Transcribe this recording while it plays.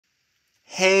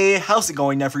Hey, how's it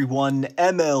going everyone?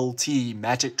 MLT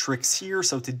Magic Tricks here.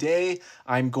 So today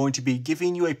I'm going to be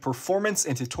giving you a performance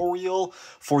and tutorial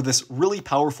for this really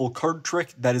powerful card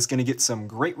trick that is going to get some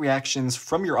great reactions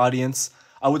from your audience.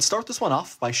 I would start this one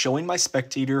off by showing my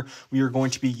spectator we are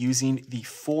going to be using the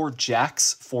 4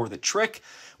 jacks for the trick.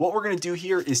 What we're going to do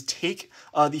here is take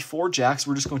the 4 jacks,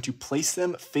 we're just going to place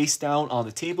them face down on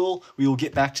the table. We will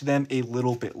get back to them a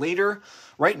little bit later.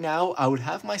 Right now, I would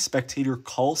have my spectator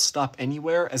call stop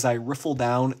anywhere as I riffle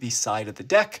down the side of the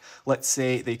deck. Let's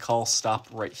say they call stop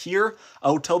right here.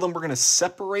 I would tell them we're going to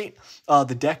separate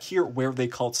the deck here where they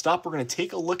called stop. We're going to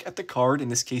take a look at the card, in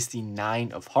this case the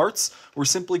 9 of hearts. We're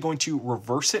simply going to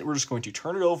reverse it. We're just going to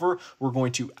turn it over. We're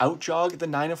going to outjog the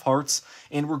 9 of hearts,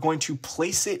 and we're going to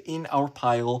place it in our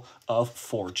pile of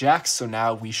 4 jacks. So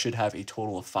now we should have a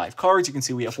total of 5 cards. You can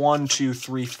see we have 1, 2,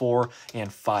 3, 4,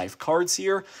 and 5 cards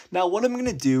here. Now what I'm going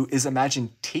to do is imagine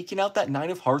taking out that 9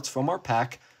 of hearts from our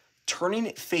pack, turning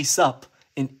it face up,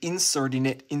 and inserting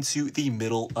it into the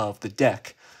middle of the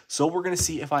deck. So we're going to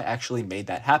see if I actually made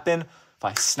that happen. If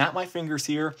I snap my fingers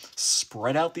here,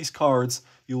 spread out these cards,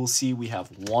 you will see we have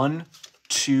 1,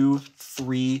 2,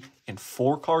 3, and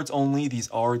 4 cards only. These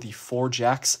are the 4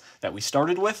 jacks that we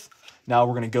started with. Now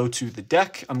we're going to go to the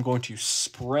deck. I'm going to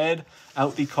spread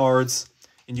out the cards,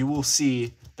 and you will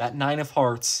see that 9 of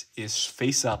hearts is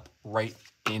face up right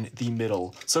in the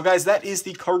middle. So guys, that is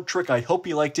the card trick. I hope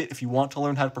you liked it. If you want to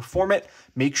learn how to perform it,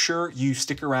 make sure you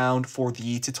stick around for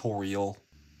the tutorial.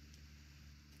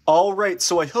 Alright,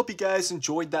 so I hope you guys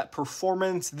enjoyed that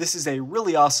performance. This is a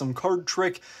really awesome card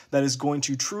trick that is going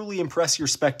to truly impress your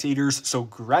spectators, so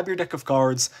grab your deck of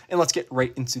cards and let's get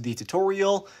right into the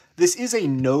tutorial. This is a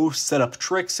no setup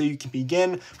trick, so you can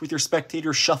begin with your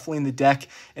spectator shuffling the deck,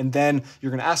 and then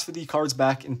you're going to ask for the cards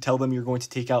back and tell them you're going to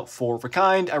take out 4 of a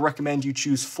kind. I recommend you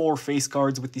choose 4 face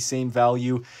cards with the same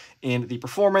value in the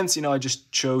performance. I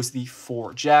just chose the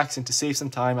 4 jacks, and to save some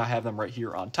time, I have them right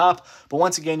here on top. But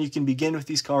once again, you can begin with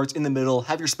these cards in the middle,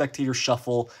 have your spectator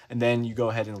shuffle, and then you go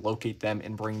ahead and locate them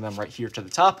and bring them right here to the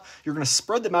top. You're going to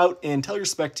spread them out and tell your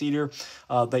spectator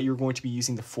that you're going to be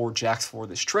using the 4 jacks for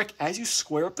this trick. As you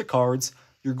square up the cards,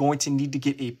 you're going to need to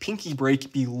get a pinky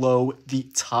break below the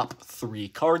top 3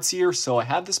 cards here. So I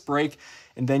have this break,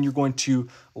 and then you're going to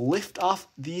lift off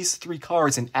these 3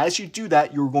 cards, and as you do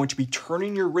that, you're going to be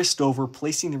turning your wrist over,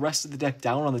 placing the rest of the deck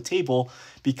down on the table,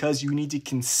 because you need to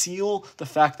conceal the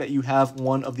fact that you have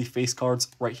one of the face cards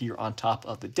right here on top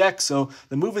of the deck. So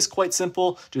the move is quite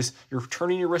simple. Just you're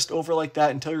turning your wrist over like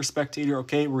that and tell your spectator,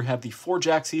 okay, we have the 4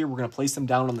 jacks here, we're going to place them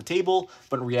down on the table,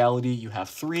 but in reality you have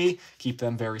 3. Keep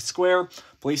them very square.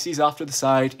 Place these off to the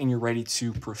side, and you're ready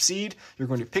to proceed. You're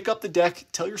going to pick up the deck,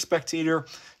 tell your spectator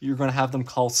you're going to have them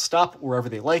call stop wherever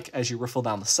they like as you riffle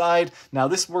down the side. Now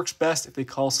this works best if they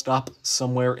call stop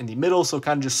somewhere in the middle, so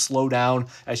kind of just slow down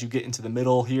as you get into the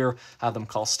middle here, have them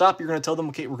call stop. You're going to tell them,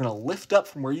 okay, we're going to lift up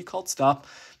from where you called stop,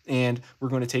 and we're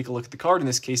going to take a look at the card. In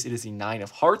this case, it is the 9 of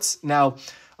hearts. Now,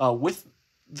 with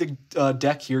the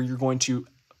deck here, you're going to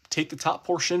take the top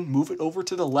portion, move it over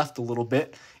to the left a little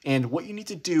bit, and what you need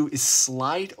to do is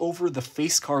slide over the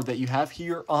face card that you have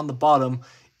here on the bottom,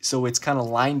 so it's kind of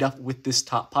lined up with this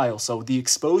top pile. So the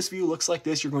exposed view looks like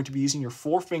this. You're going to be using your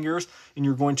 4 fingers, and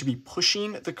you're going to be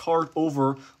pushing the card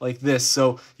over like this.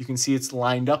 So you can see it's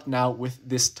lined up now with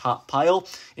this top pile,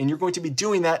 and you're going to be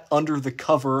doing that under the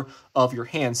cover of your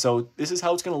hand. So this is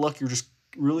how it's going to look. You're just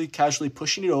really casually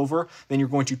pushing it over. Then you're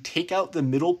going to take out the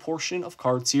middle portion of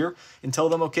cards here and tell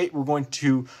them, okay, we're going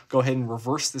to go ahead and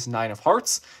reverse this 9 of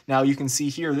hearts. Now you can see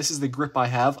here, this is the grip I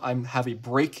have. I have a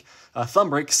break, thumb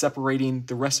break separating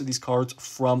the rest of these cards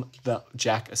from the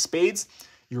jack of spades.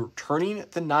 You're turning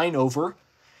the 9 over,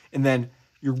 and then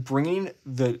you're bringing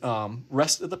the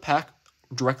rest of the pack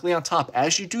directly on top.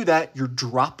 As you do that, you're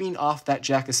dropping off that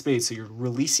jack of spades. So you're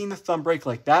releasing the thumb break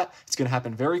like that. It's going to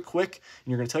happen very quick, and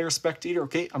you're going to tell your spectator,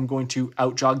 okay, I'm going to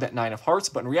outjog that 9 of hearts,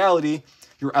 but in reality,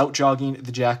 you're outjogging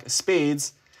the jack of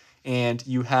spades, and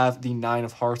you have the 9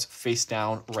 of hearts face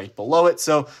down right below it.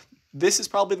 So this is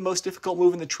probably the most difficult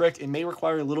move in the trick. It may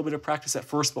require a little bit of practice at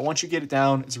first, but once you get it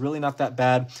down, it's really not that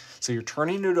bad. So you're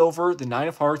turning it over, the 9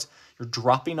 of hearts, you're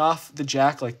dropping off the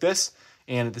jack like this,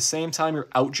 and at the same time, you're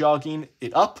outjogging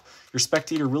it up. Your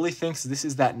spectator really thinks this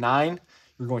is that 9.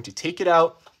 You're going to take it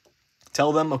out,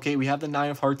 tell them, okay, we have the 9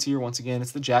 of hearts here. Once again,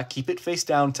 it's the jack. Keep it face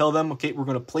down. Tell them, okay, we're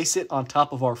going to place it on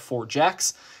top of our 4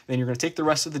 jacks. Then you're going to take the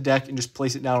rest of the deck and just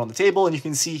place it down on the table. And you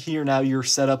can see here now you're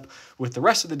set up with the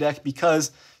rest of the deck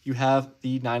because you have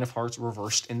the 9 of hearts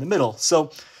reversed in the middle.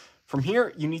 So from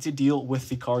here, you need to deal with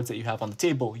the cards that you have on the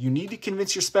table. You need to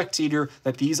convince your spectator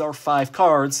that these are 5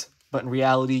 cards but in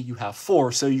reality you have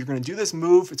 4. So you're going to do this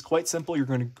move. It's quite simple. You're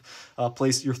going to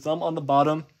place your thumb on the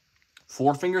bottom,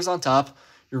 4 fingers on top.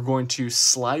 You're going to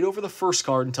slide over the first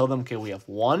card and tell them, okay, we have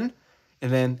 1.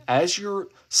 And then as you're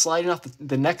sliding off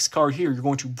the next card here, you're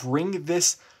going to bring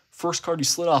this first card you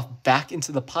slid off back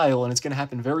into the pile, and it's going to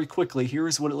happen very quickly.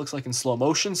 Here's what it looks like in slow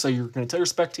motion. So you're going to tell your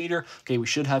spectator, okay, we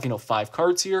should have, 5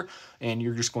 cards here, and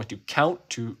you're just going to count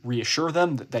to reassure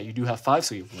them that you do have 5.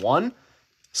 So you have 1,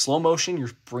 slow motion,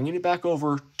 you're bringing it back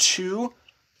over, 2,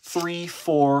 3,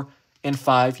 4, and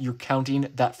 5. You're counting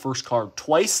that first card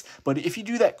twice, but if you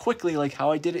do that quickly, like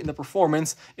how I did it in the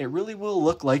performance, it really will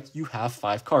look like you have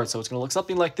 5 cards. So it's going to look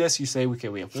something like this. You say, okay,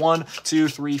 we have 1, 2,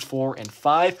 3, 4, and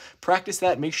 5. Practice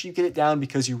that. Make sure you get it down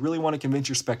because you really want to convince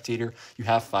your spectator you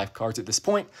have 5 cards at this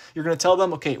point. You're going to tell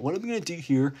them, okay, what I'm going to do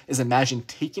here is imagine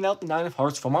taking out the 9 of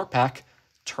hearts from our pack,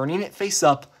 turning it face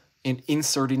up, and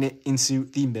inserting it into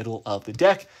the middle of the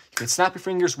deck. You can snap your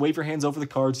fingers, wave your hands over the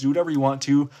cards, do whatever you want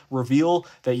to. Reveal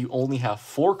that you only have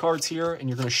 4 cards here, and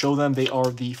you're going to show them they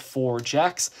are the 4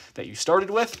 jacks that you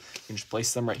started with. You can just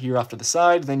place them right here off to the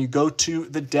side. Then you go to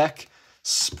the deck,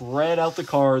 spread out the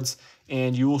cards,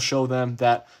 and you will show them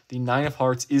that the 9 of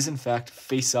hearts is in fact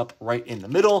face up right in the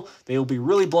middle. They will be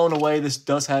really blown away. This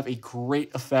does have a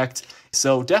great effect.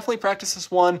 So definitely practice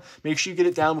this one. Make sure you get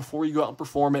it down before you go out and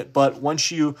perform it. But once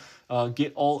you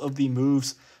get all of the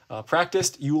moves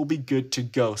practiced, you will be good to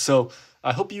go. So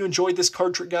I hope you enjoyed this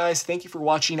card trick, guys. Thank you for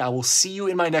watching. I will see you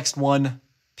in my next one.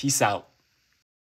 Peace out.